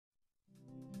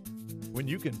When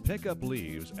you can pick up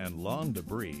leaves and lawn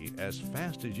debris as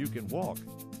fast as you can walk,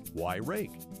 why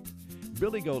rake?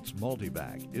 Billy Goat's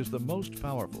Multi-Vac is the most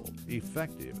powerful,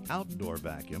 effective outdoor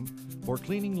vacuum for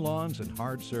cleaning lawns and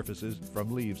hard surfaces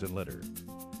from leaves and litter.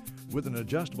 With an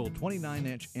adjustable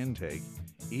 29-inch intake,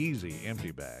 easy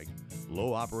empty bag,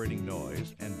 low operating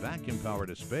noise, and vacuum power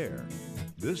to spare,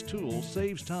 this tool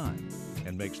saves time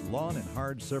and makes lawn and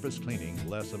hard surface cleaning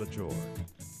less of a chore.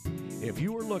 If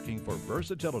you are looking for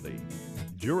versatility,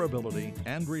 durability,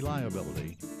 and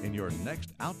reliability in your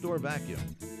next outdoor vacuum,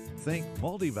 think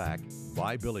Multi-Vac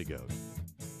by Billy Goat.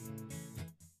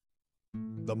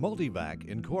 The Multi-Vac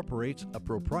incorporates a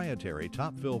proprietary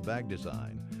top-fill bag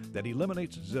design that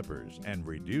eliminates zippers and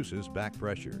reduces back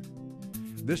pressure.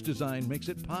 This design makes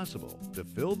it possible to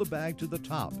fill the bag to the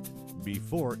top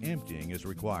before emptying is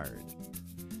required.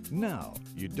 Now,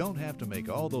 you don't have to make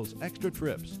all those extra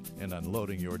trips in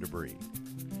unloading your debris.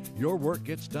 Your work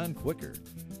gets done quicker,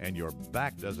 and your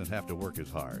back doesn't have to work as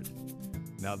hard.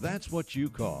 Now that's what you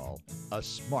call a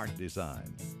smart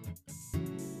design.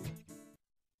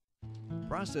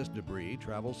 Processed debris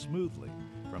travels smoothly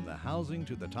from the housing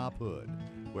to the top hood,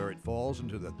 where it falls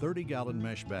into the 30-gallon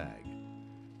mesh bag.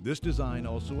 This design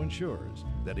also ensures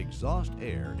that exhaust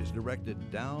air is directed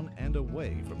down and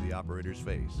away from the operator's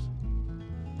face.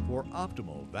 For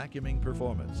optimal vacuuming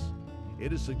performance,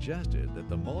 it is suggested that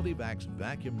the Multi-Vac's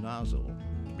vacuum nozzle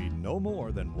be no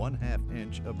more than 1/2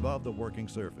 inch above the working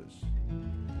surface.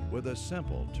 With a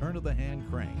simple turn-of-the-hand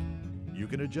crank, you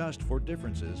can adjust for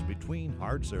differences between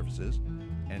hard surfaces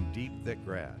and deep, thick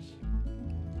grass.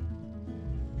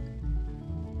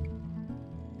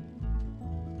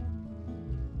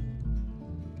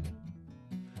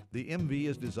 The MV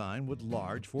is designed with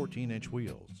large 14-inch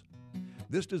wheels.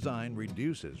 This design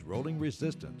reduces rolling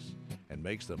resistance and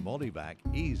makes the Multi-Vac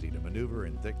easy to maneuver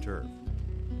in thick turf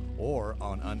or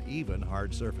on uneven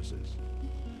hard surfaces.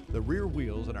 The rear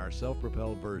wheels in our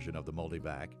self-propelled version of the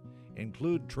Multi-Vac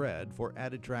include tread for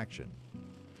added traction.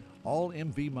 All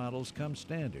MV models come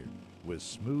standard with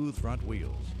smooth front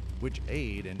wheels, which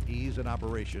aid in ease and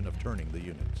operation of turning the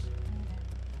units.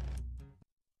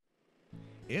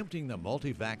 Emptying the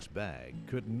Multi-Vac's bag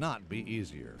could not be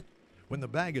easier. When the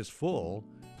bag is full,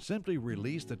 simply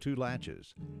release the 2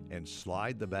 latches and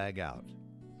slide the bag out.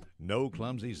 No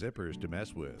clumsy zippers to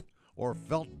mess with or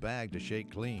felt bag to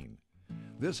shake clean.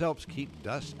 This helps keep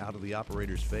dust out of the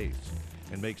operator's face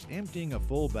and makes emptying a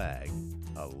full bag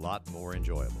a lot more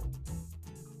enjoyable.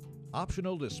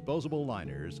 Optional disposable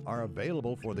liners are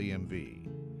available for the MV.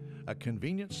 A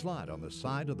convenient slot on the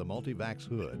side of the Multi-Vac's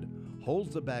hood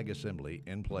holds the bag assembly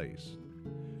in place.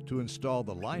 To install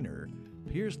the liner,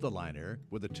 pierce the liner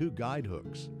with the 2 guide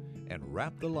hooks and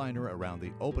wrap the liner around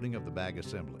the opening of the bag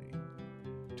assembly.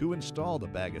 To install the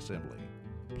bag assembly,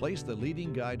 place the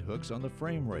leading guide hooks on the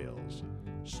frame rails,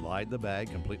 slide the bag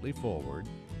completely forward,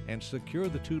 and secure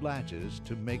the 2 latches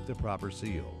to make the proper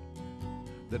seal.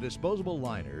 The disposable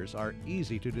liners are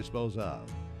easy to dispose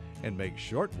of and make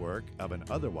short work of an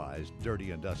otherwise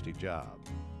dirty and dusty job.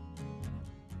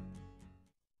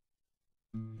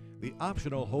 The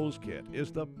optional hose kit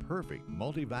is the perfect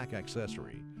Multi-Vac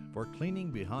accessory for cleaning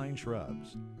behind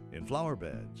shrubs, in flower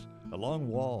beds, along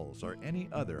walls, or any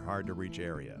other hard-to-reach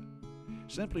area.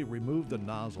 Simply remove the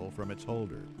nozzle from its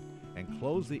holder and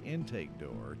close the intake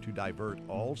door to divert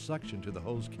all suction to the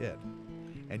hose kit,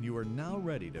 and you are now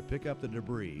ready to pick up the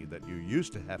debris that you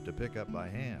used to have to pick up by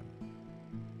hand.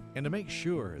 And to make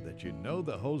sure that you know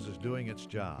the hose is doing its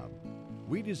job,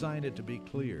 we designed it to be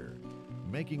clear,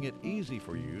 making it easy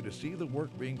for you to see the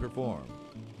work being performed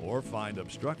or find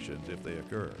obstructions if they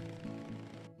occur.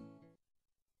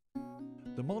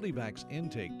 The Multi-Vac's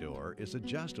intake door is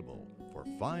adjustable for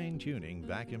fine-tuning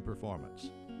vacuum performance.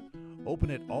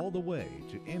 Open it all the way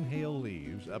to inhale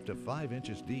leaves up to 5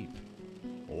 inches deep,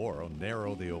 or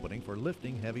narrow the opening for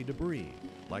lifting heavy debris,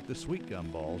 like the sweet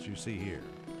gum balls you see here.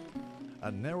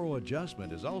 A narrow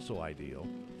adjustment is also ideal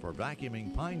for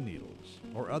vacuuming pine needles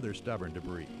or other stubborn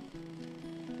debris.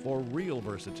 For real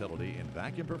versatility in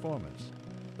vacuum performance,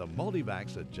 the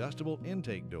Multi-Vac's adjustable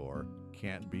intake door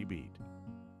can't be beat.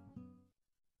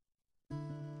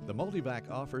 The Multi-Vac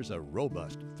offers a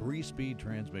robust 3-speed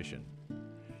transmission.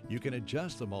 You can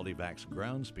adjust the Multi-Vac's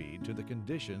ground speed to the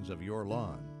conditions of your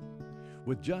lawn.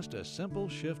 With just a simple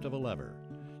shift of a lever,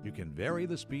 you can vary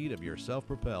the speed of your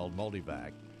self-propelled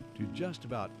Multi-Vac to just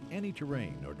about any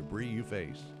terrain or debris you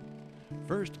face.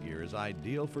 First gear is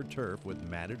ideal for turf with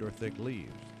matted or thick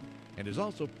leaves and is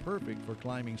also perfect for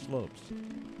climbing slopes.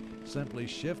 Simply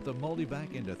shift the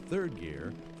Multi-Vac into 3rd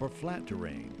gear for flat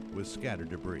terrain with scattered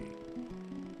debris.